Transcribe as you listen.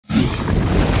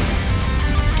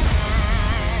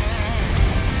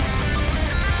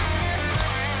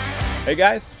Hey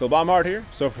guys, Phil Baumhart here.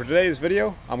 So for today's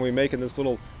video, I'm going to be making this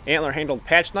little antler-handled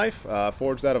patch knife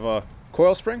forged out of a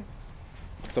coil spring.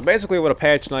 So basically what a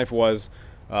patch knife was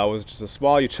just a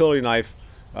small utility knife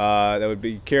that would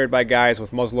be carried by guys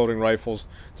with muzzle-loading rifles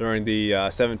during the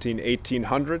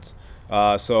 1800s.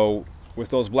 So with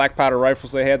those black powder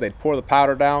rifles they had, they'd pour the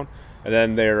powder down, and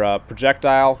then their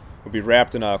projectile would be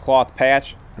wrapped in a cloth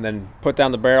patch and then put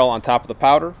down the barrel on top of the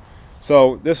powder.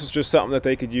 So this was just something that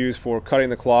they could use for cutting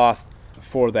the cloth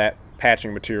for that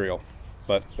patching material.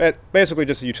 But basically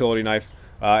just a utility knife.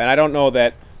 And I don't know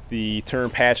that the term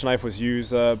patch knife was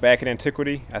used back in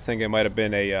antiquity. I think it might have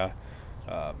been a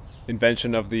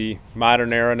invention of the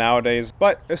modern era nowadays.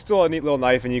 But it's still a neat little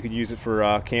knife, and you could use it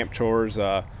for camp chores,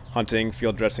 hunting,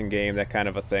 field dressing game, that kind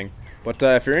of a thing. But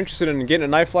if you're interested in getting a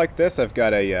knife like this, I've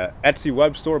got a Etsy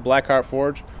web store, Blackheart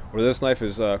Forge, where this knife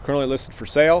is currently listed for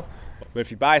sale. But if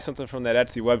you buy something from that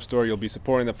Etsy web store, you'll be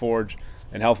supporting the forge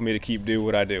and helping me to keep doing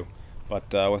what I do.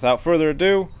 But without further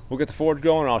ado, we'll get the forge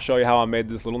going, and I'll show you how I made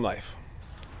this little knife.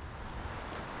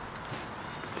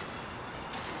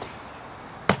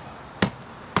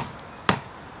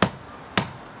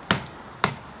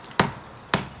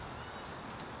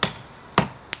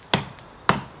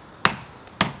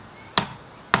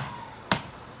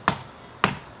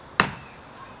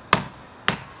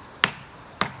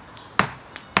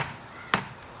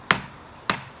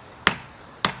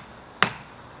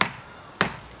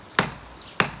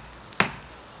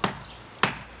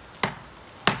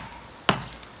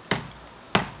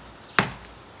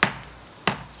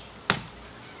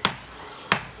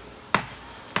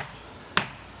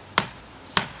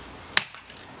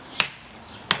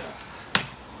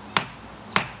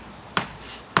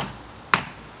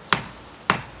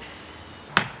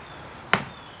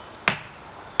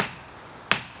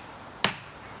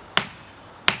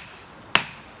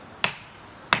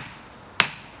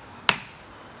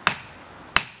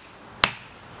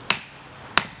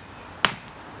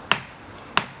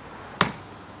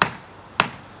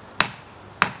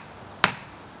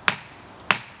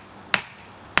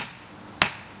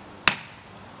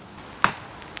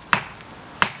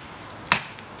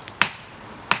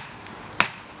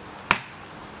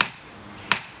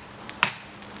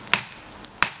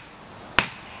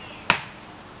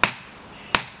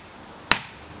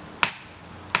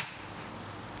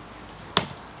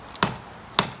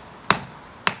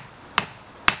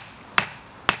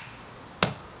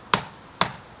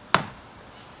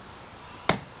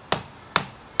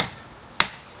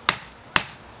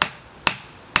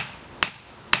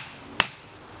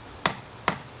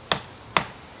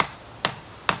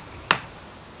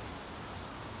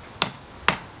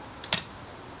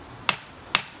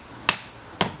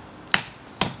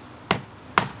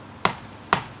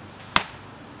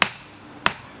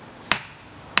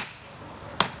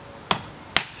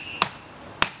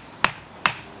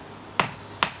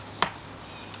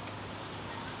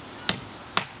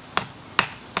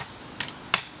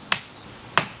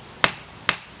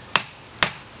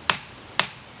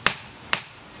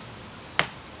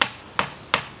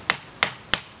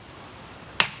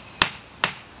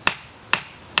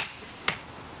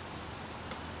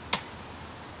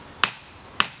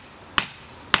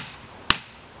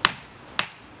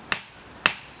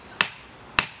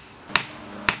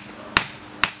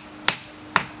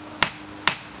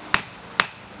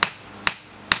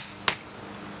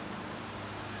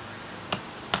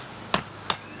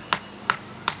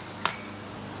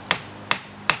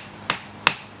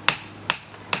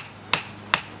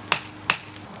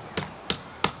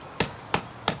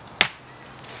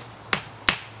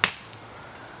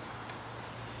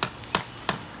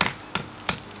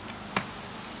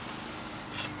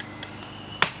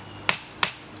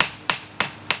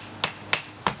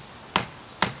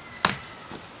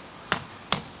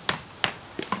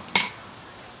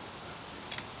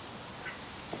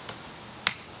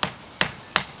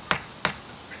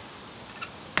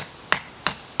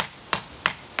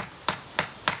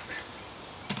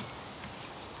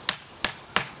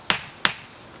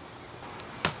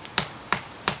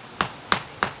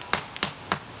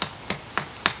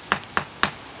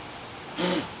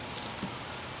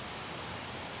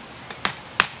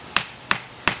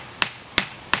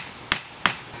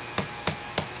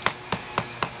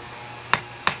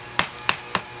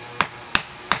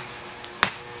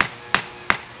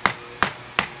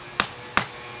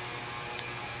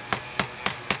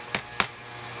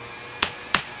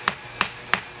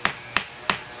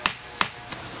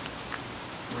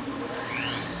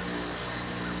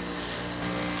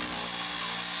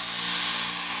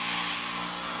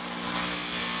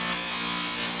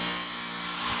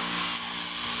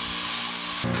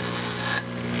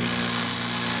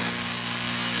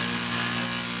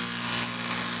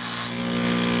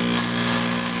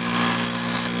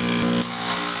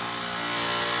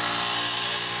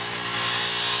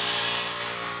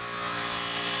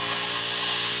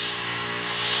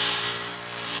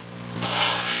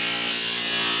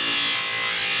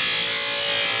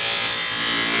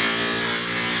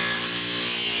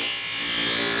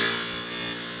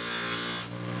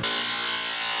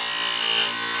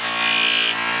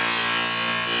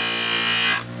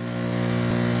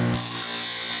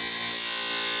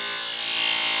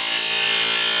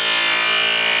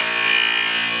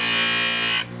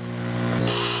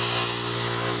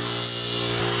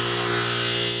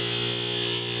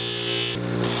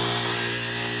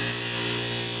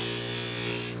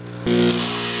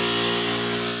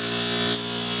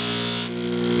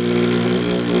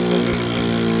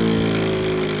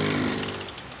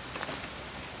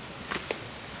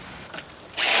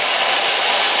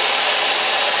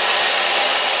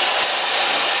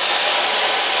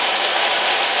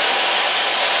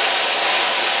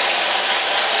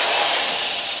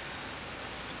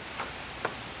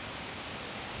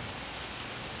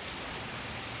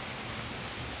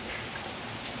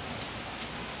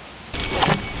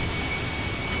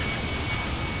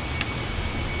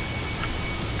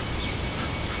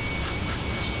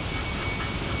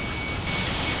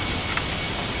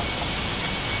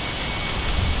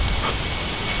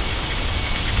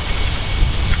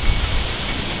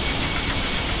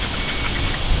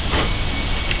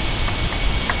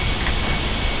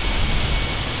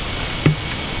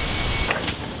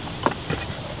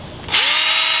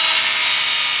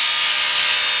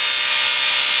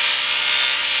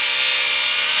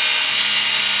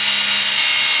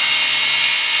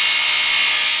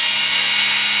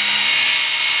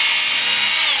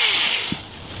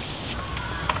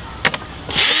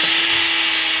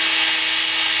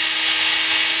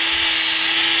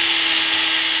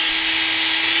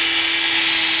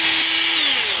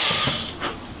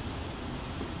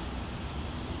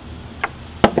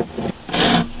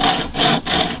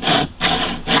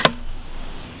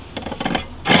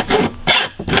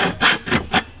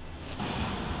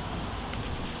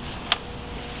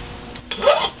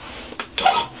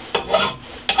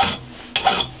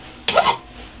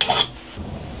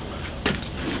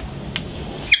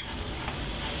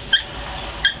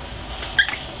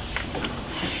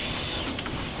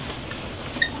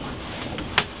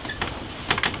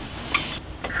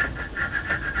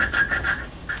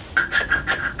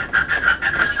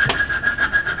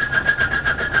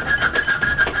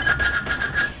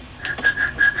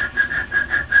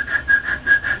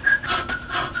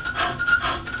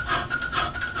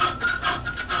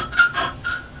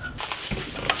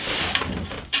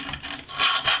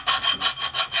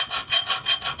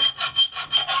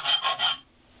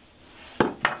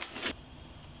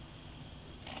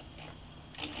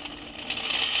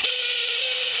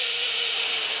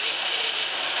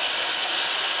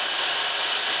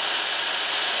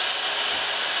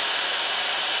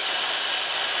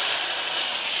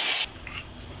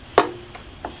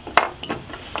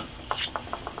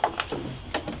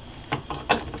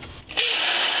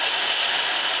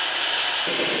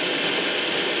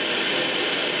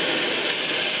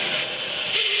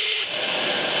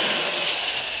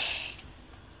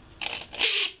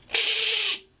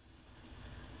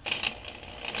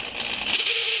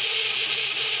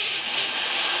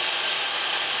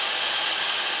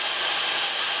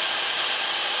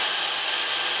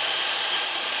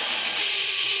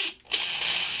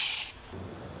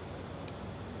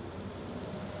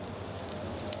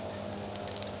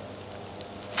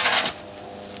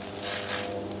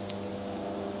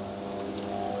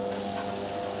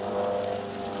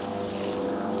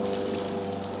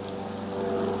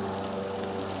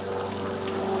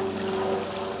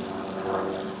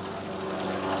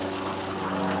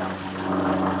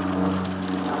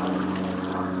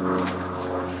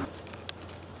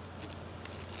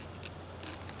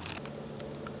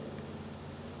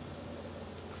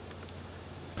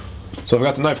 So I've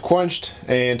got the knife quenched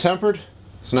and tempered,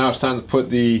 so now it's time to put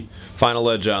the final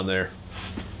edge on there.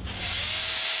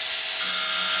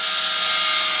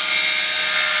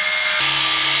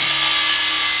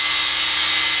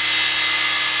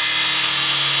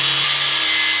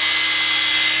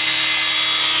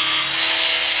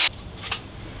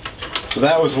 So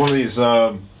that was one of these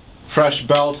fresh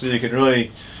belts that you could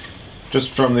really,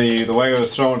 just from the way it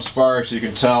was throwing sparks, you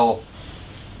can tell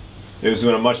it was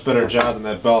doing a much better job than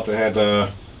that belt that had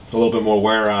a little bit more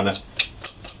wear on it.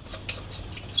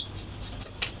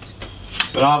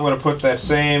 So now I'm going to put that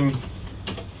same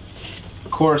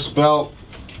coarse belt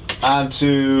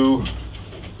onto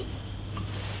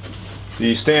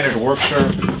the standard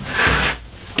workshop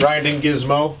grinding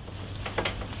gizmo.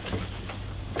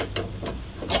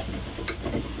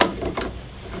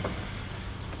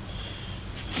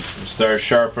 Start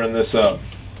sharpening this up.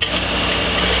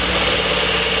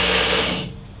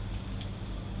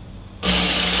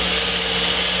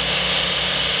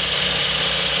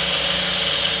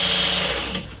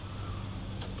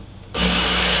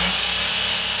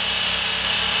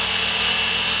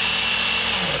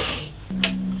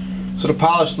 So to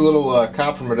polish the little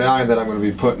copper medallion that I'm going to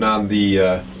be putting on the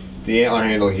antler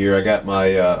handle here, I got my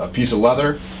a piece of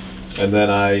leather, and then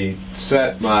I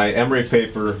set my emery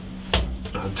paper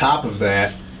on top of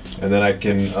that, and then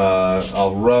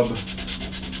I'll rub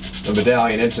the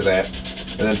medallion into that,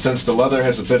 and then since the leather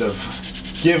has a bit of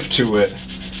give to it,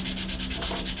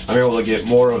 I'm able to get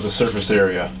more of the surface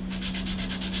area.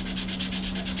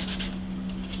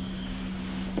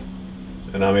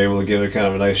 And I'm able to give it kind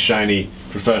of a nice shiny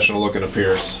professional looking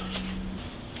appearance.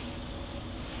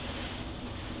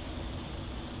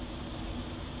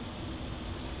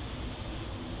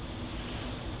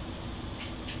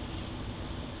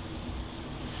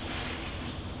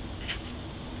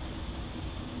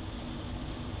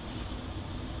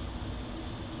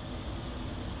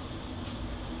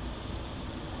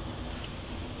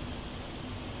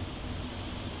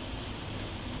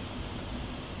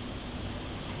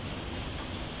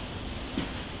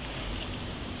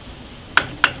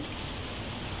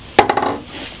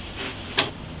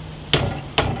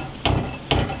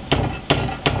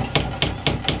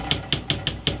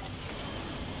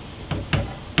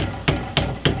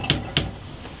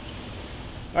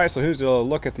 Alright, so here's a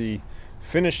look at the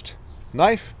finished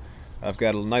knife. I've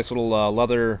got a nice little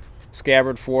leather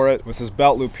scabbard for it. With this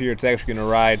belt loop here, it's actually going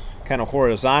to ride kind of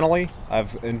horizontally.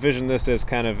 I've envisioned this as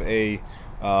kind of a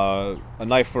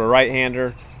knife for a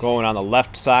right-hander going on the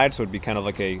left side, so it'd be kind of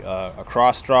like a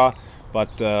cross draw,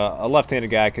 but a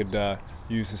left-handed guy could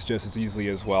use this just as easily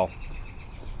as well.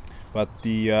 But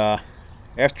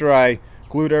after I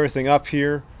glued everything up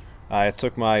here, I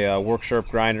took my work sharp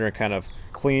grinder and kind of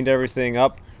cleaned everything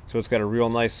up, so it's got a real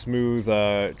nice smooth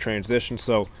transition.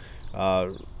 So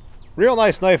real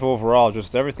nice knife overall,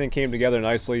 just everything came together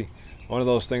nicely. One of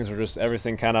those things where just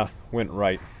everything kind of went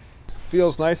right.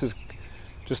 Feels nice, is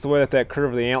just the way that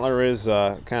curve of the antler is,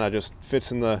 kind of just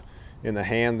fits in the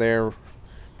hand there.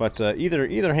 But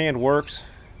either hand works,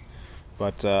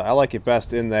 but I like it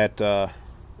best in that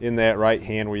right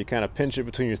hand where you kind of pinch it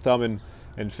between your thumb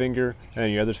and finger,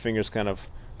 and your other fingers kind of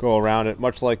go around it,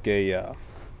 much like a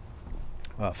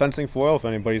fencing foil, if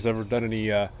anybody's ever done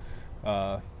any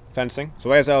fencing.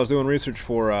 So as I was doing research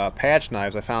for patch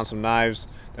knives, I found some knives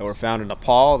that were found in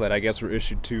Nepal that I guess were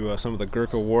issued to some of the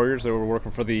Gurkha warriors that were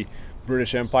working for the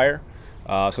British Empire.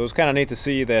 So it was kind of neat to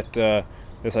see that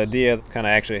this idea kind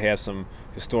of actually has some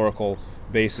historical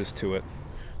basis to it.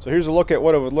 So here's a look at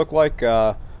what it would look like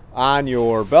on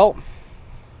your belt.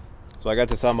 So I got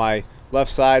this on my left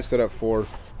side, set up for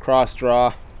cross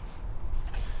draw.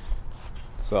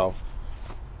 So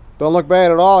don't look bad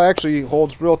at all. It actually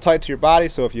holds real tight to your body,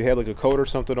 so if you had like a coat or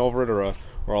something over it, or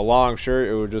a long shirt,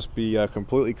 it would just be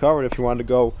completely covered. If you wanted to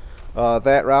go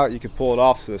that route, you could pull it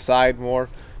off to the side more.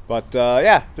 But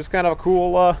yeah, just kind of a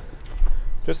cool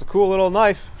little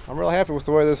knife. I'm really happy with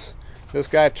the way this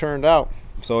guy turned out.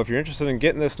 So if you're interested in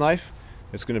getting this knife,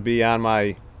 it's going to be on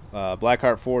my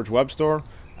Blackheart Forge web store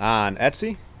on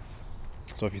Etsy.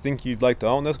 So if you think you'd like to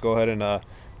own this, go ahead and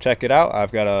check it out.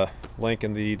 I've got a link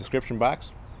in the description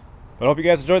box. But I hope you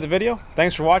guys enjoyed the video.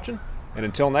 Thanks for watching, and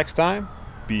until next time,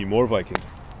 be more Viking.